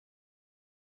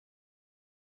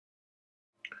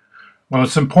Well,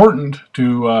 it's important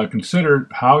to consider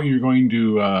how you're going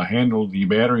to handle the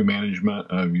battery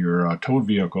management of your towed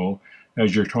vehicle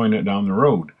as you're towing it down the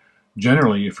road.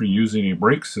 Generally, if you're using a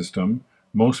brake system,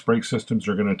 most brake systems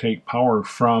are going to take power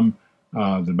from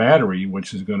the battery,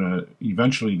 which is going to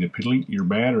eventually deplete your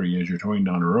battery as you're towing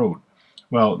down the road.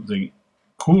 Well, the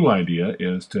cool idea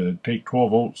is to take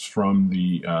 12 volts from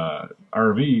the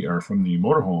RV or from the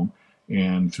motorhome,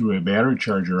 and through a battery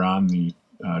charger on the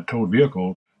towed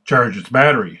vehicle, charge its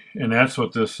battery. And that's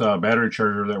what this battery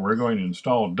charger that we're going to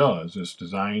install does. It's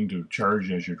designed to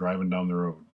charge as you're driving down the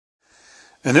road.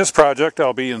 In this project,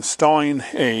 I'll be installing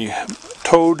a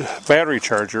towed battery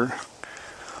charger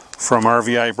from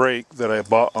RVI Brake that I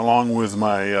bought along with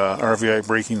my RVI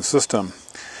braking system.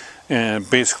 And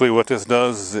basically what this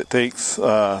does is it takes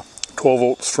 12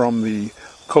 volts from the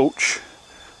coach,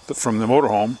 from the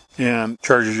motorhome, and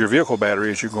charges your vehicle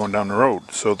battery as you're going down the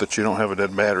road so that you don't have a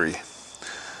dead battery.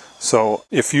 So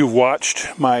if you've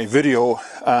watched my video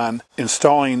on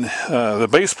installing the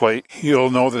base plate,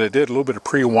 you'll know that I did a little bit of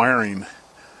pre-wiring.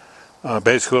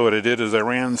 Basically what I did is I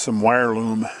ran some wire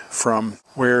loom from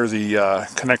where the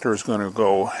connector is going to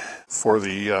go for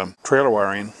the trailer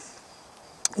wiring,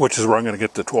 which is where I'm going to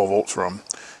get the 12 volts from.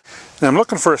 And I'm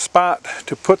looking for a spot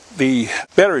to put the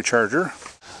battery charger.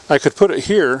 I could put it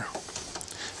here,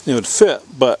 it would fit,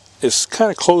 but it's kind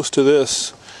of close to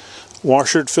this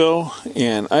washer fill,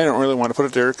 and I don't really want to put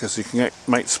it there because you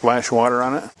might splash water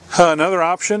on it. Another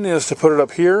option is to put it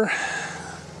up here,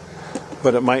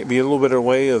 but it might be a little bit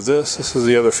away of this. This is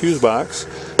the other fuse box.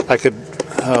 I could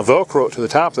Velcro it to the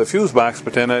top of the fuse box,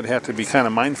 but then I'd have to be kind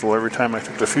of mindful every time I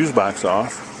took the fuse box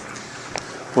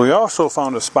off. We also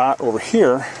found a spot over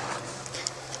here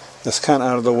that's kind of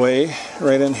out of the way,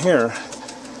 right in here,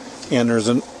 and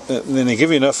then they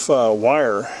give you enough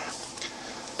wire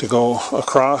to go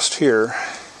across here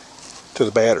to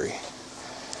the battery.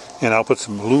 And I'll put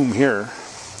some loom here.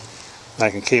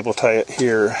 I can cable tie it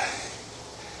here,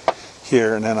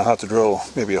 and then I'll have to drill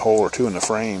maybe a hole or two in the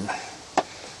frame.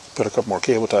 Put a couple more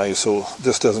cable ties so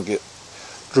this doesn't get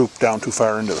drooped down too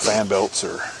far into the fan belts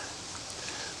or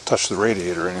touch the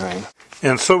radiator or anything.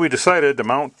 And so we decided to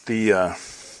mount the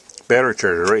battery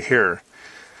charger right here.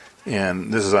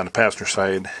 And this is on the passenger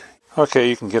side. Okay,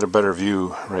 you can get a better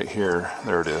view right here.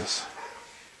 There it is.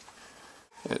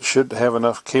 It should have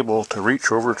enough cable to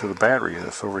reach over to the battery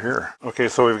that's over here. Okay,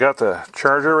 so we've got the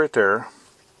charger right there.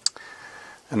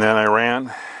 And then I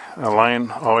ran a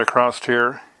line all the way across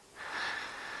here.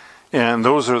 And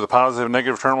those are the positive and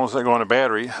negative terminals that go on a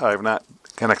battery. I've not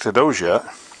connected those yet.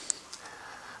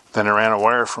 Then I ran a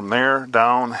wire from there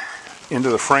down into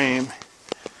the frame.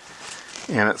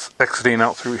 And it's exiting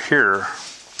out through here,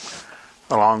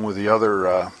 along with the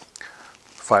other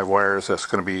 5 wires. That's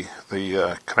going to be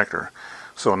the connector.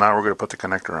 So now we're going to put the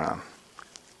connector on.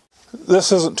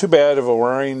 This isn't too bad of a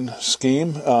wiring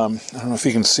scheme. I don't know if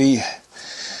you can see,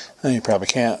 you probably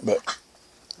can't, but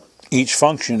each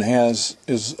function is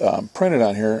printed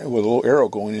on here with a little arrow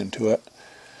going into it.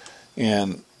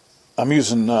 And I'm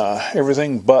using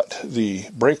everything but the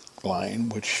brake line,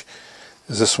 which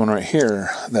is this one right here.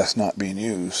 That's not being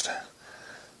used.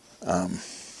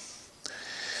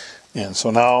 And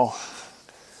so now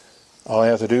all I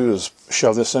have to do is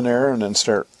shove this in there and then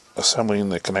start assembling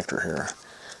the connector here.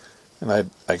 And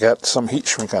I got some heat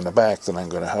shrink on the back that I'm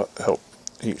going to help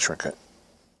heat shrink it.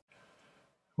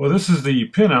 Well, this is the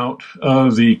pinout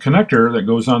of the connector that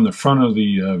goes on the front of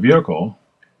the vehicle.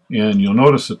 And you'll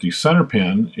notice that the center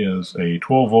pin is a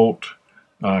 12 volt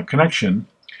connection.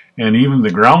 And even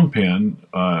the ground pin,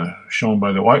 shown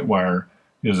by the white wire,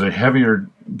 is a heavier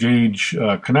gauge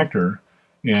connector.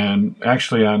 And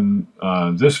actually on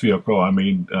this vehicle I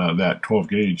made that 12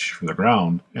 gauge for the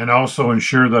ground, and also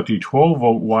ensure that the 12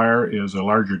 volt wire is a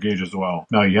larger gauge as well.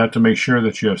 Now you have to make sure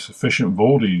that you have sufficient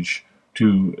voltage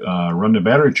to run the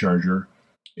battery charger,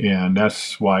 and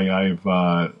that's why I've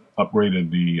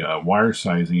upgraded the wire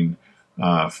sizing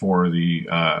for the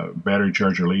battery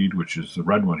charger lead, which is the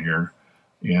red one here.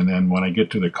 And then when I get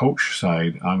to the coach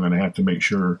side, I'm going to have to make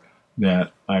sure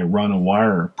that I run a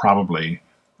wire probably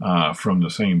from the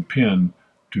same pin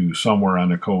to somewhere on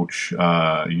the coach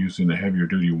using the heavier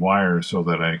duty wire, so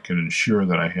that I can ensure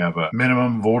that I have a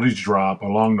minimum voltage drop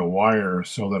along the wire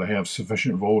so that I have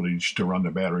sufficient voltage to run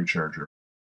the battery charger.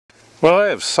 Well, I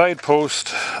have side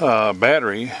post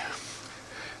battery,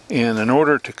 and in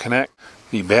order to connect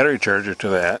the battery charger to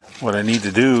that, what I need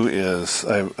to do is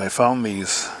I found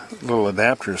these little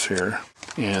adapters here,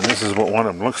 and this is what one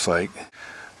of them looks like.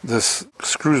 This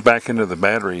screws back into the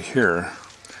battery here,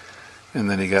 and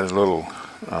then you got a little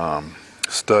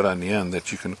stud on the end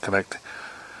that you can connect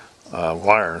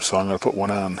wire, so I'm going to put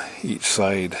one on each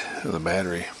side of the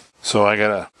battery. So I got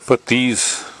to put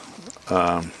these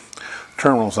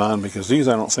terminals on because these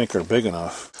I don't think are big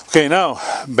enough. Okay, now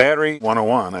battery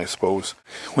 101, I suppose.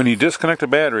 When you disconnect a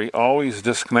battery, always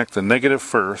disconnect the negative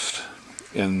first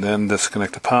and then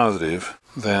disconnect the positive.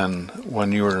 Then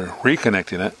when you are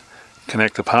reconnecting it,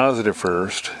 connect the positive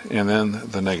first and then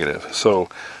the negative. So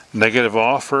negative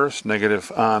off first,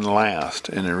 negative on last.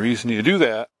 And the reason you do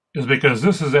that is because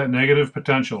this is that negative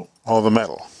potential. All the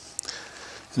metal.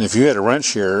 And if you had a wrench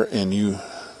here and you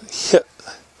hit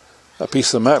a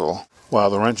piece of metal while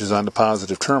the wrench is on the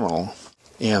positive terminal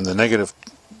and the negative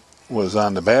was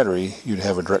on the battery, you'd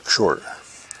have a direct short.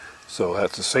 So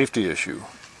that's a safety issue.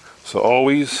 So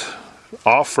always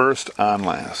off first, on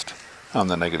last on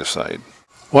the negative side.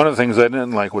 One of the things I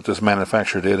didn't like what this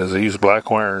manufacturer did is they used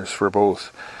black wires for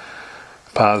both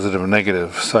positive and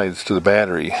negative sides to the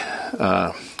battery.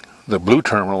 The blue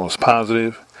terminal is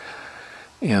positive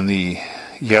and the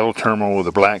yellow terminal with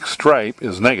the black stripe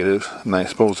is negative, and I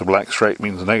suppose the black stripe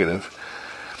means negative,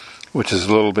 which is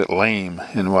a little bit lame.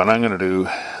 And what I'm going to do,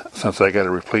 since I got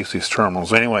to replace these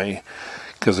terminals anyway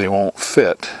because they won't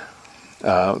fit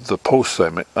the posts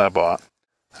I bought,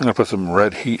 I'm going to put some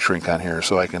red heat shrink on here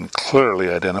so I can clearly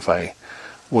identify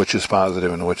which is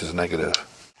positive and which is negative.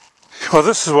 Well,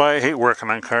 this is why I hate working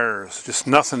on cars. Just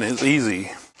nothing is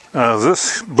easy.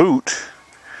 This boot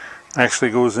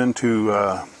actually goes into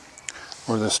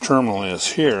where this terminal is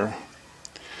here,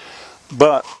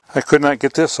 but I could not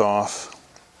get this off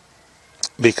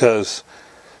because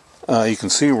you can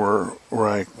see where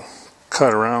I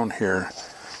cut around here.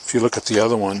 If you look at the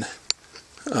other one,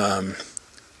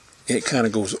 it kind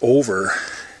of goes over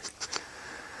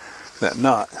that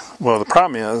nut. Well, the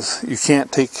problem is you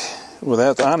can't take, with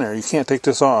that on there, you can't take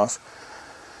this off,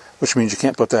 which means you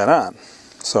can't put that on.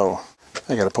 So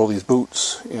I got to pull these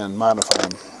boots and modify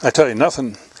them. I tell you,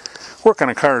 working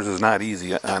on cars is not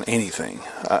easy on anything.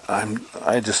 I'm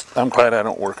glad I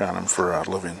don't work on them for a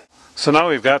living. So now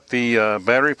we've got the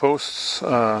battery posts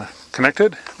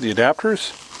connected, the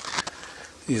adapters.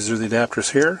 These are the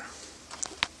adapters here.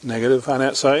 Negative on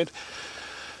that side.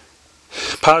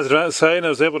 Positive on that side. I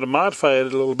was able to modify it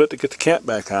a little bit to get the cap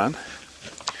back on,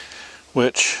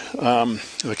 which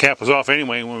the cap was off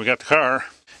anyway when we got the car.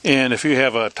 And if you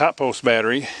have a top post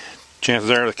battery,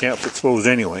 chances are the cap's exposed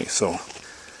anyway, so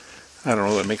I don't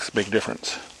know that makes a big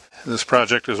difference. This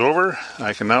project is over.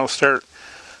 I can now start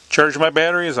charging my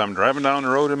battery as I'm driving down the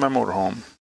road in my motorhome.